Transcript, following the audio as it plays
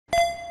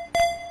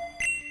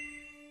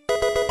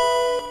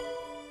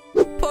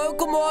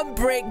Pokemon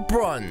Break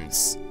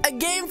Bronze, a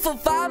game for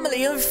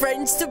family and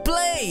friends to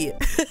play.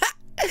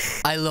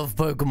 I love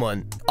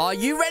Pokemon. Are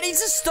you ready to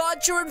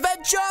start your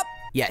adventure?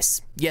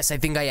 Yes, I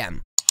think I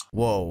am.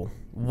 Whoa,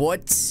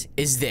 what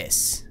is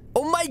this?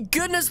 Oh my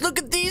goodness, look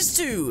at these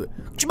two.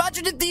 Could you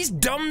imagine if these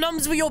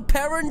dum-dums were your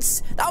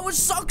parents? That would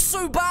suck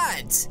so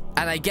bad.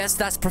 And I guess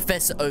that's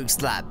Professor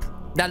Oak's lab.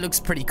 That looks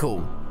pretty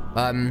cool.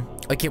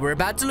 Okay, we're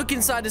about to look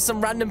inside of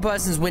some random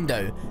person's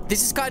window.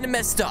 This is kind of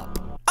messed up.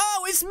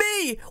 Oh, it's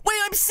me! Wait,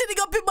 I'm sitting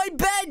up in my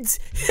bed!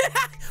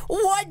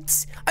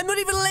 What? I'm not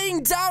even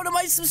laying down. Am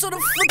I some sort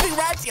of flipping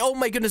rat? Oh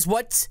my goodness,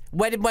 what?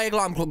 Where did my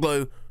alarm clock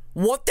go?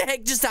 What the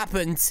heck just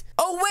happened?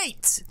 Oh,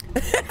 wait!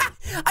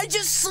 I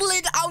just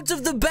slid out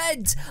of the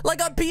bed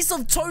like a piece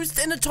of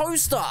toast in a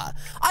toaster.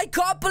 I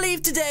can't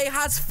believe today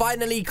has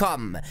finally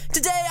come.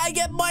 Today, I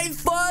get my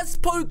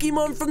first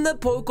Pokemon from the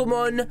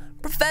Pokemon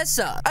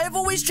Professor. I have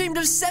always dreamed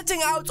of setting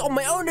out on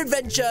my own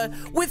adventure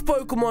with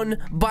Pokemon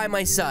by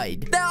my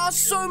side. There are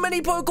so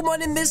many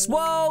Pokemon in this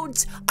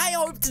world. I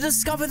hope to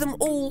discover them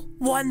all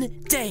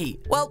one day.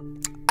 Well,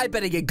 I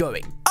better get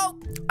going. Oh,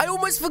 I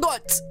almost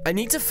forgot. I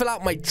need to fill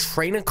out my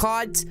trainer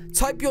card.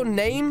 Type your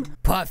name.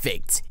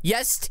 Perfect.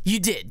 Yes, you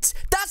did.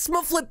 That's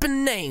my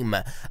flippin' name.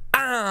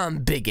 I'm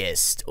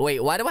biggest.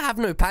 Wait, why do I have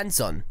no pants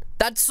on?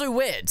 That's so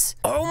weird.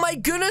 Oh my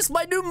goodness,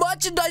 my new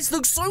merchandise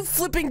looks so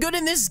flipping good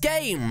in this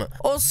game.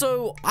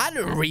 Also, I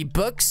don't read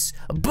books.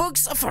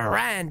 Books are for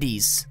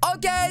Randies.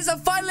 Okay, so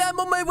finally I'm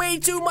on my way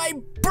to my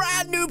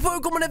brand new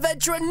Pokemon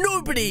adventure, and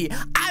nobody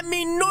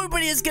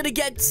is gonna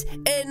get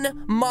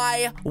in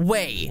my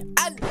way.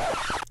 And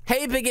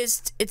hey,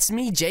 biggest, it's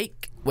me,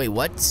 Jake. Wait,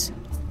 what?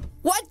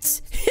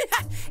 What?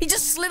 He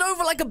just slid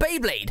over like a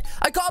Beyblade.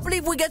 I can't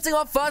believe we're getting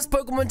our first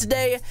Pokemon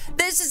today.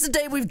 This is the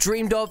day we've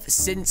dreamed of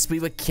since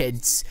we were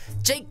kids.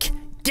 Jake,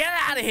 get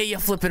out of here, you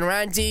flipping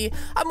Randy.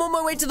 I'm on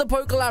my way to the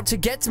Poke Lab to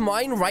get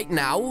mine right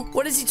now.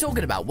 What is he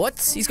talking about?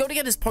 What? He's going to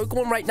get his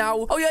Pokemon right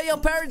now? Oh yeah, your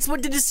parents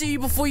wanted to see you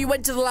before you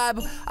went to the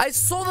lab. I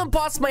saw them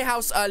pass my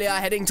house earlier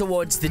heading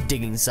towards the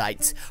digging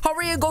site.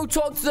 Hurry and go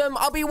talk to them.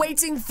 I'll be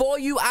waiting for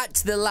you at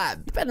the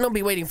lab. You better not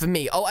be waiting for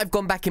me. Oh, I've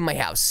gone back in my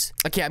house.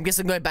 Okay, I guess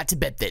I'm going back to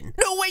bed then.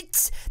 No,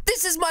 wait!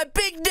 This is my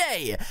big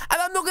day!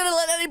 And I'm not gonna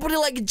let anybody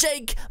like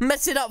Jake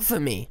mess it up for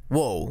me.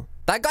 Whoa.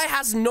 That guy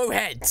has no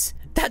head.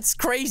 That's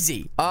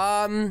crazy.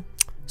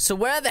 So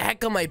where the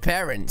heck are my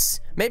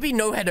parents? Maybe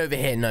no head over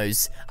here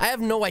knows. I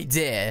have no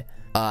idea.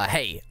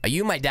 Hey, are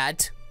you my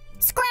dad?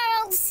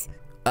 Squirrels!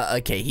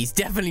 Okay, he's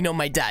definitely not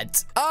my dad.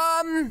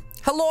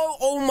 Hello?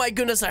 Oh my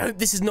goodness, I hope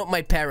this is not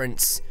my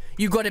parents.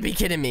 You gotta be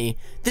kidding me.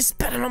 This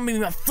better not be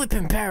my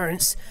flipping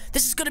parents.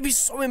 This is gonna be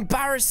so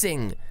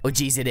embarrassing. Oh,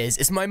 jeez, it is.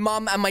 It's my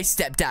mom and my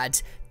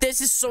stepdad.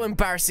 This is so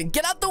embarrassing.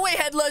 Get out the way,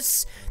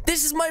 Headless.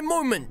 This is my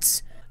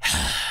moment.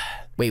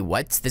 Wait,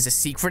 what? There's a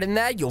secret in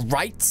there? You're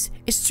right.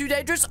 It's too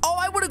dangerous. Oh,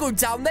 I want to go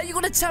down there. You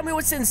gotta tell me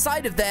what's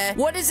inside of there.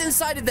 What is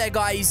inside of there,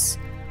 guys?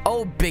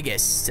 Oh,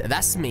 biggest.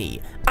 That's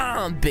me.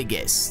 I'm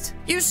biggest.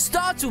 You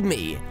startled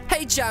me.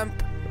 Hey,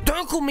 champ.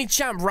 Don't call me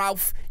champ,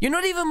 Ralph. You're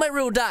not even my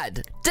real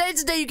dad.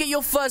 Today you get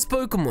your first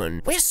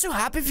Pokemon. We're so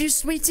happy for you,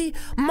 sweetie.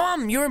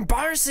 Mom, you're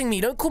embarrassing me.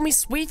 Don't call me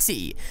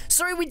sweetie.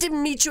 Sorry we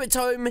didn't meet you at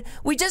home.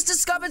 We just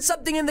discovered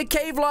something in the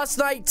cave last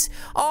night.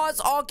 Us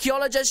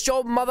archaeologist,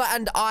 your mother,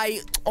 and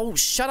I. Oh,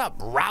 shut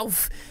up,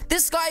 Ralph.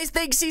 This guy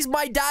thinks he's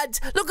my dad.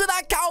 Look at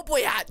that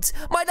cowboy hat.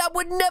 My dad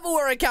would never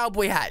wear a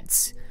cowboy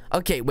hat.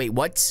 Okay, wait,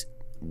 what?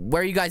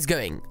 Where are you guys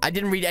going? I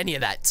didn't read any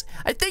of that.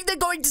 I think they're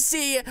going to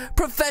see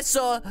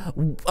Professor,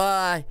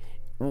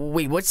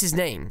 wait, what's his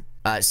name?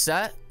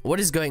 Sir? What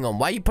is going on?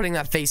 Why are you putting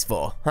that face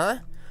for? Huh?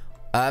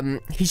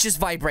 He's just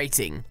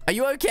vibrating. Are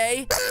you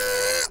okay?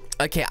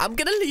 Okay, I'm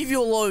gonna leave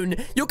you alone.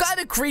 You're kind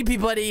of creepy,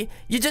 buddy.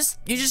 You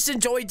just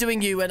enjoy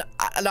doing you, and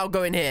I'll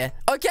go in here.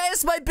 Okay,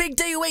 it's my big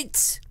day.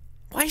 Wait.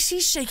 Why is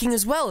he shaking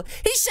as well?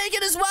 He's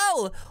shaking as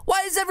well!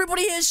 Why is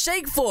everybody here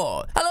shake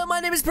for? Hello, my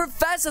name is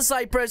Professor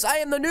Cypress. I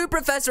am the new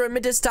professor in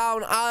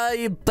Midtown.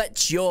 I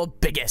bet you're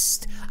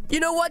biggest. You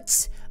know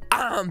what?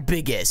 I'm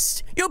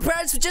biggest. Your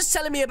parents were just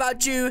telling me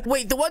about you.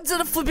 Wait, the ones that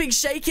are flipping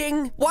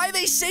shaking? Why are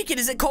they shaking?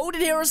 Is it cold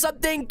in here or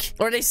something?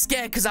 Or are they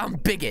scared because I'm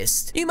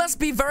biggest? You must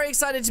be very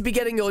excited to be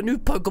getting your new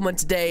Pokemon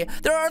today.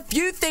 There are a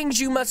few things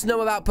you must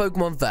know about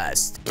Pokemon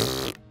first.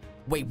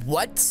 Wait,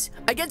 what?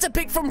 I get to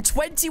pick from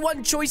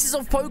 21 choices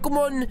of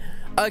Pokemon?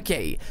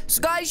 Okay, so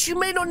guys, you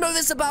may not know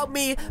this about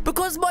me.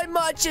 Because my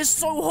merch is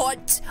so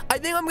hot, I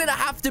think I'm gonna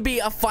have to be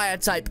a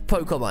fire-type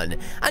Pokemon.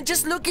 And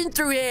just looking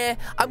through here,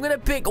 I'm gonna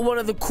pick one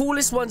of the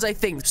coolest ones, I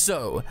think.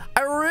 So,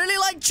 I really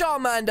like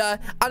Charmander,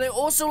 and I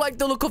also like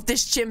the look of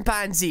this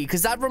chimpanzee,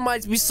 because that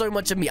reminds me so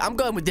much of me. I'm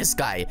going with this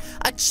guy.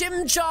 A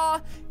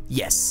Chimchar?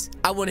 Yes,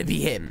 I want to be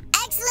him.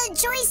 Excellent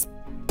choice,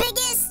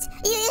 biggest.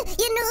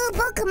 Your new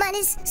Pokemon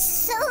is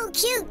so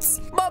cute.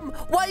 Mom,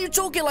 why are you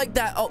talking like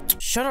that? Oh,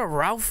 shut up,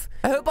 Ralph.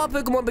 I hope our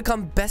Pokemon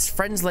become best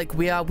friends like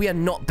we are. We are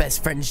not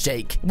best friends,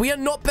 Jake. We are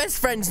not best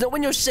friends. Not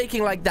when you're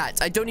shaking like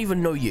that. I don't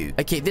even know you.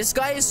 Okay, this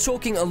guy is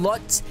talking a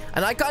lot,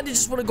 and I kind of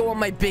just want to go on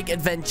my big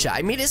adventure.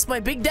 I mean, it's my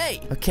big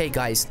day. Okay,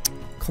 guys.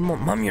 Come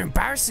on, Mom, you're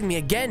embarrassing me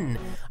again.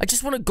 I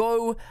just want to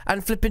go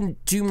and flip and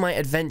do my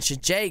adventure.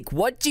 Jake,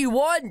 what do you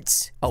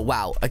want? Oh,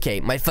 wow. Okay,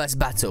 my first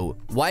battle.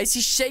 Why is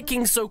he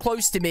shaking so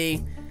close to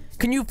me?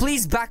 Can you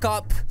please back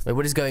up? Wait,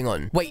 what is going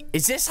on? Wait,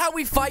 is this how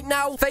we fight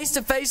now? Face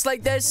to face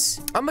like this?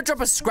 I'm gonna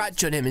drop a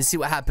scratch on him and see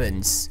what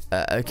happens.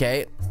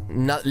 Okay.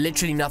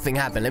 Literally nothing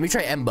happened. Let me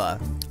try Ember.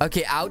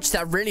 Okay, ouch.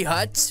 That really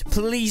hurt.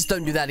 Please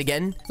don't do that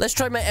again. Let's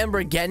try my Ember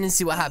again and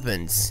see what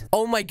happens.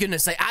 Oh my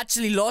goodness, I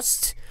actually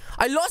lost.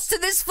 I lost to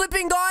this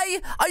flipping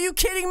guy? Are you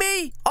kidding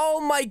me? Oh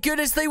my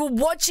goodness, they were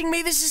watching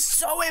me. This is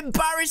so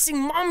embarrassing.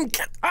 Mom,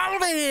 get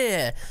out of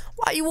here.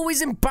 Why are you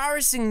always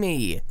embarrassing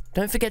me?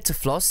 Don't forget to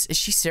floss. Is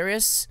she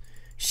serious?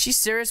 She's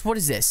serious? What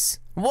is this?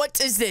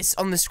 What is this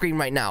on the screen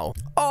right now?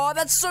 Oh,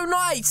 that's so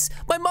nice.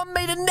 My mom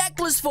made a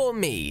necklace for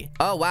me.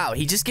 Oh, wow.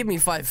 He just gave me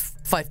five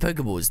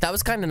Pokeballs. That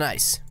was kind of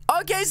nice.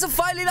 Okay, so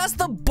finally, that's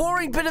the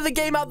boring bit of the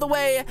game out the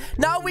way.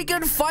 Now we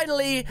can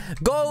finally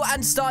go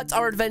and start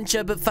our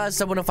adventure. But first,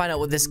 I want to find out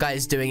what this guy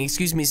is doing.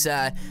 Excuse me,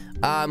 sir.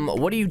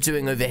 What are you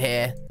doing over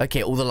here?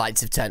 Okay, all the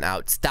lights have turned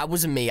out. That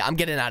wasn't me. I'm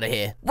getting out of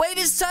here. Wait,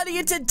 it's turning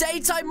into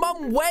daytime.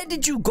 Mom, where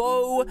did you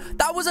go?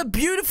 That was a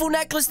beautiful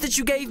necklace that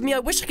you gave me. I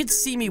wish I could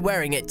see me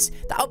wearing it.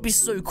 That would be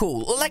so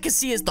cool. All I can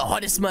see is the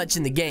hottest merch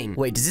in the game.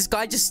 Wait, does this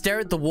guy just stare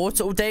at the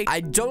water all day? I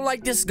don't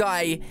like this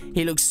guy.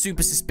 He looks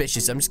super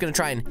suspicious. I'm just gonna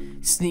try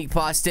and sneak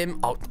past him.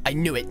 Oh, I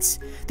knew it.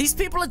 These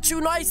people are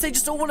too nice. They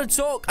just don't want to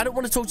talk. I don't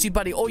want to talk to you,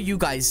 buddy, or you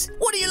guys.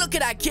 What are you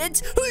looking at,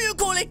 kids? Who you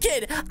calling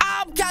kid?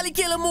 I'm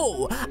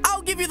Calixo.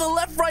 I'll give you the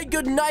left, right,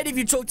 good night if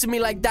you talk to me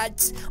like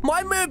that.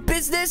 Mind my own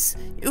business.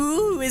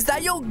 Ooh, is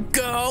that your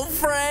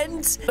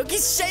girlfriend? Look,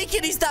 he's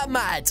shaking. He's that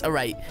mad. All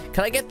right.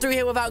 Can I get through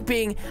here without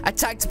being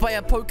attacked by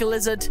a poke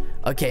lizard?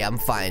 Okay, I'm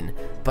fine.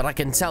 But I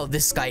can tell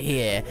this guy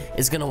here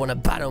is going to want to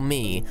battle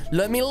me.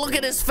 Let me look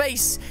at his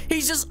face.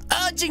 He's just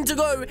urging to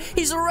go.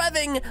 He's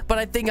revving. But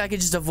I think I can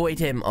just avoid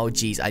him. Oh,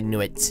 geez. I knew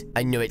it.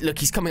 I knew it. Look,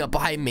 he's coming up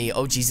behind me.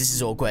 Oh, geez. This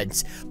is awkward.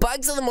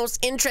 Bugs are the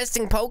most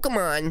interesting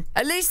Pokemon.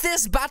 At least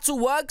this battle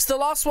works. The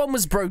last one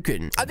was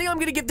broken. I think I'm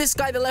going to give this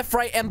guy the left,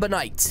 right, Ember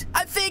Knight.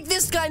 I think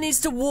this guy needs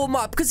to warm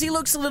up because he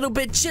looks a little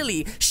bit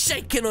chilly.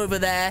 Shaking over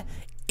there.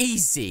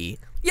 Easy.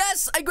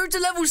 Yes, I grew to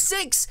level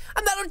 6,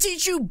 and that'll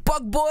teach you,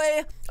 bug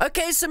boy.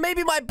 Okay, so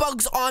maybe my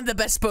bugs aren't the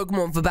best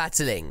Pokemon for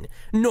battling.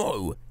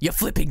 No, you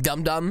flipping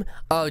dum-dum.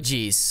 Oh,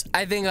 jeez.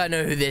 I think I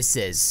know who this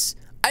is.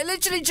 I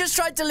literally just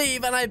tried to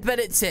leave, and I bet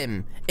it's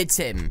him. It's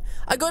him.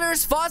 I got here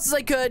as fast as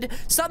I could.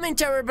 Something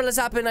terrible has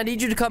happened. I need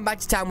you to come back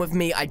to town with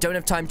me. I don't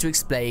have time to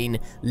explain.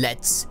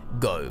 Let's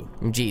go.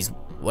 Jeez,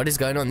 what is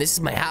going on? This is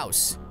my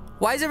house.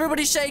 Why is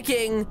everybody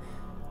shaking?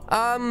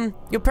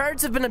 Your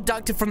parents have been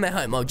abducted from their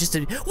home. Oh,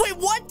 wait,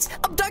 what?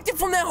 Abducted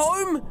from their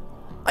home?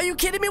 Are you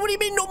kidding me? What do you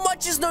mean not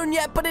much is known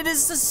yet? But it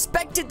is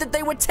suspected that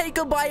they were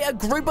taken by a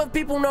group of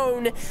people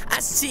known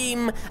as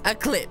Team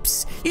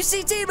Eclipse. You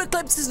see, Team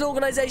Eclipse is an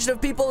organization of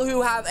people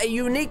who have a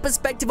unique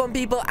perspective on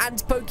people and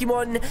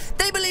Pokemon.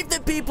 They believe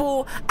that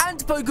people and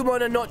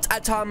Pokemon are not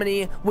at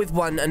harmony with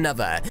one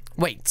another.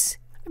 Wait,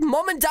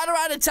 Mom and Dad are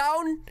out of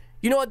town?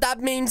 You know what that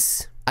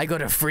means? I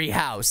got a free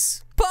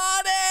house.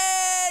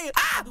 Party!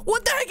 Ah!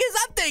 What the heck is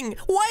that thing?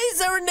 Why is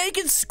there a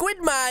naked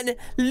squid man?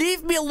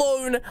 Leave me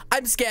alone.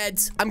 I'm scared.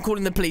 I'm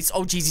calling the police.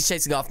 Oh, jeez, he's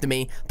chasing after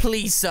me.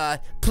 Please, sir.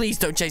 Please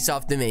don't chase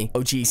after me. Oh,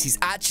 jeez, he's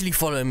actually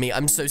following me.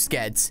 I'm so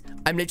scared.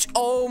 I'm literally...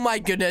 Oh, my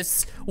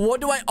goodness.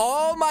 What do I...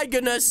 Oh, my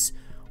goodness.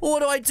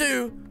 What do I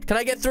do? Can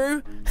I get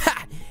through?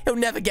 Ha! He'll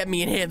never get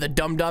me in here, the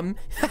dum-dum.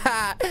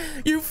 Ha!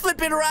 You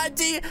flipping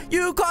ratty.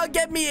 You can't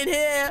get me in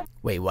here.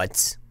 Wait,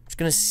 what? Just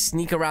gonna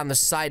sneak around the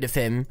side of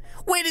him.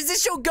 Wait, is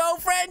this your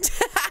girlfriend?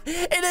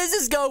 It is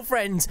his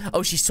girlfriend.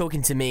 Oh, she's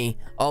talking to me.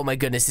 Oh my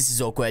goodness, this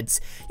is awkward.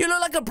 You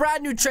look like a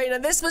brand new trainer.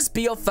 This must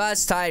be your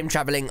first time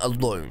traveling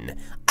alone.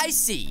 I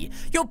see.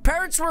 Your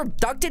parents were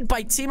abducted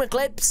by Team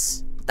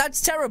Eclipse. That's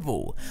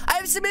terrible. I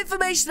have some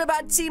information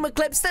about Team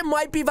Eclipse that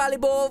might be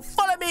valuable.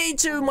 Follow me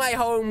to my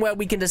home where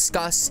we can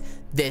discuss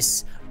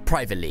this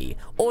privately.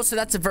 Also,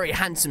 that's a very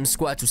handsome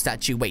Squirtle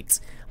statue. Wait,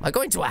 am I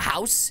going to a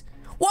house?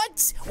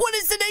 What? What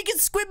is the naked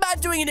squid man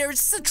doing in here?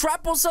 Is this a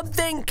trap or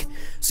something?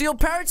 So your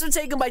parents were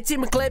taken by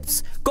Team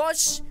Eclipse.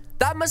 Gosh,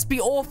 that must be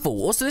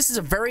awful. Also, this is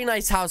a very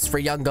nice house for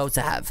a young girl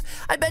to have.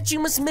 I bet you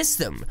must miss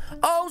them.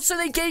 Oh, so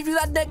they gave you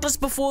that necklace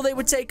before they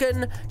were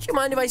taken. Do you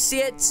mind if I see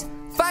it?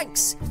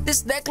 Thanks.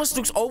 This necklace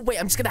looks... Oh, wait,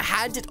 I'm just going to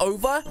hand it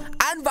over.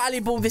 And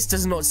valuable. This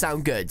does not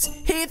sound good.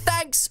 Here,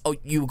 thanks. Oh,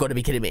 you got to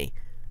be kidding me.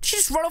 Did she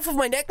just run off with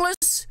my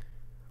necklace?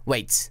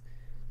 Wait.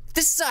 If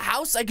this is her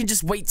house, I can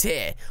just wait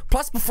here.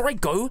 Plus, before I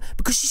go,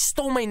 because she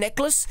stole my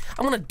necklace,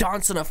 I'm gonna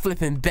dance on her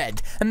flipping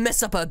bed and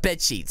mess up her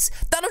bed sheets.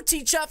 That'll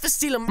teach her for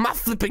stealing my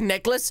flipping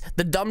necklace,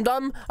 the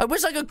dum-dum. I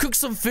wish I could cook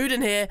some food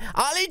in here.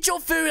 I'll eat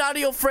your food out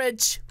of your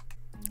fridge.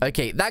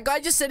 Okay, that guy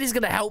just said he's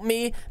gonna help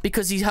me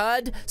because he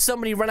heard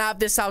somebody run out of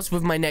this house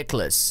with my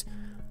necklace.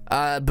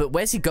 But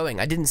where's he going?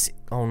 I didn't see...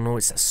 Oh, no,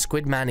 it's that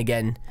squid man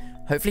again.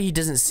 Hopefully he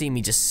doesn't see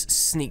me just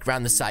sneak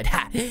around the side.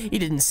 Ha! He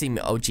didn't see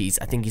me. Oh, jeez.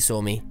 I think he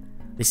saw me.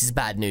 This is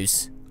bad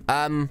news.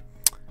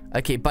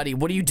 Okay, buddy,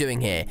 what are you doing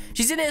here?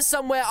 She's in here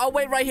somewhere. I'll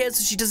wait right here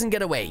so she doesn't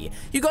get away.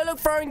 You go look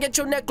for her and get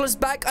your necklace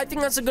back. I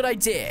think that's a good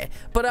idea.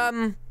 But,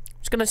 I'm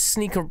just gonna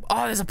sneak her...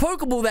 Oh, there's a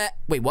Pokeball there.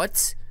 Wait,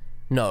 what?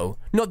 No,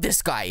 not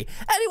this guy.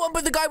 Anyone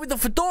but the guy with the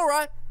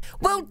fedora.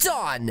 Well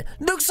done.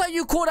 Looks like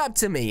you caught up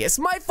to me. It's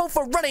my fault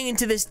for running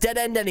into this dead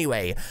end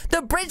anyway.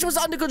 The bridge was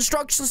under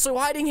construction, so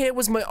hiding here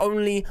was my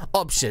only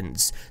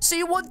options. So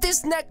you want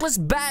this necklace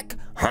back?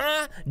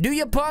 Huh? Do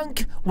you,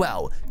 punk?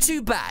 Well,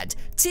 too bad.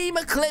 Team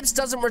Eclipse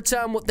doesn't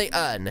return what they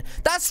earn.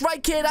 That's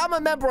right, kid. I'm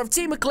a member of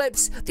Team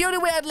Eclipse. The only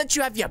way I'd let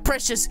you have your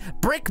precious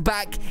brick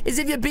back is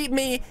if you beat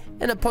me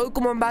in a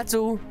Pokemon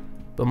battle.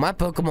 But my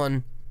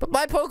Pokemon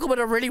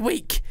are really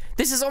weak.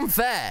 This is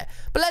unfair.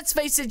 But let's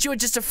face it, you're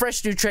just a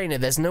fresh new trainer.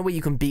 There's no way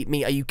you can beat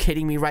me. Are you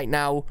kidding me right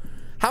now?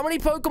 How many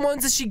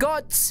Pokemons has she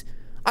got?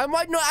 I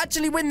might not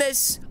actually win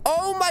this.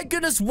 Oh my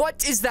goodness,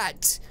 what is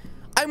that?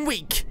 I'm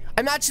weak.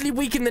 I'm actually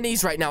weak in the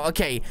knees right now.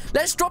 Okay,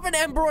 let's drop an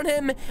Ember on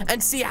him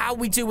and see how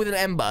we do with an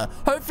Ember.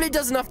 Hopefully it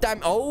does enough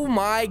damage. Oh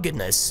my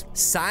goodness.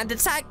 Sand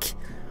attack?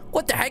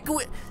 What the heck?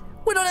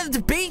 We're not at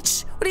the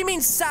beach? What do you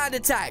mean sand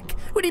attack?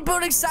 What are you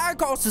building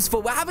sandcastles for?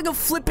 We're having a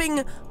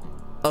flipping...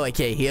 Oh,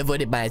 okay, he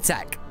avoided my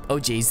attack. Oh,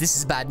 jeez, this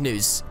is bad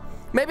news.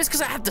 Maybe it's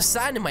because I have the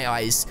sand in my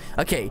eyes.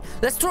 Okay,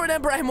 let's throw an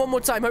Ember at him one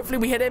more time. Hopefully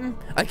we hit him.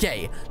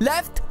 Okay,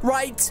 left,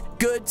 right,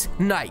 good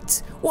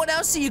night. What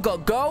else have you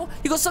got, go?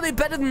 You got something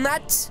better than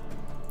that?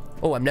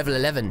 Oh, I'm level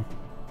 11.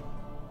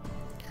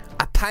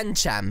 A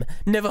Pancham.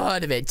 Never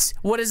heard of it.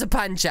 What is a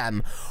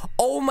Pancham?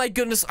 Oh my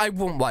goodness, I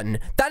want one.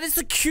 That is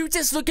the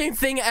cutest looking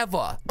thing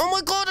ever. Oh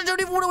my god, I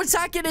don't even want to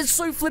attack it. It's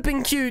so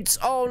flipping cute.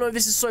 Oh no,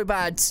 this is so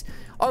bad.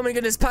 Oh my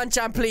goodness,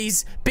 Pancham,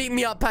 please. Beat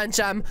me up,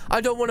 Pancham.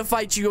 I don't want to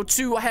fight you. You're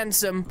too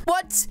handsome.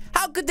 What?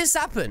 How could this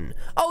happen?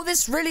 Oh,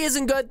 this really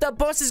isn't good. The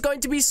boss is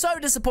going to be so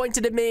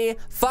disappointed in me.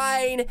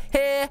 Fine.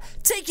 Here.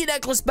 Take your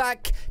necklace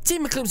back.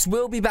 Team Eclipse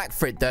will be back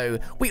for it, though.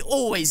 We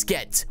always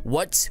get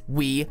what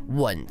we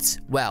want.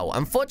 Well,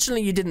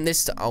 unfortunately, you didn't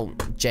this time. Oh,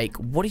 Jake,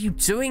 what are you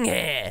doing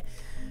here?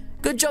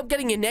 Good job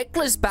getting your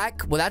necklace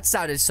back. Well, that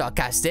sounded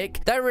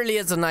sarcastic. That really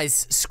is a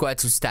nice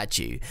Squirtle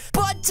statue.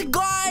 But,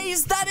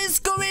 guys, that is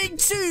going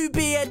to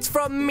be it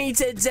from me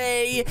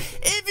today.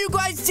 If you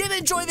guys did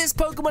enjoy this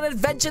Pokemon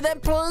adventure, then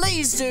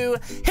please do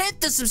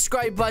hit the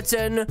subscribe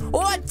button.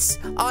 What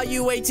are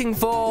you waiting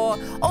for?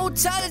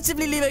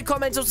 Alternatively, leave a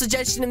comment or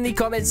suggestion in the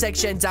comment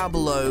section down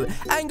below.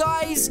 And,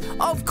 guys,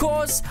 of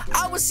course,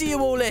 I will see you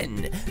all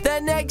in the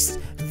next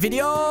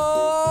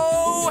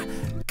video.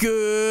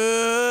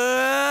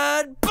 Good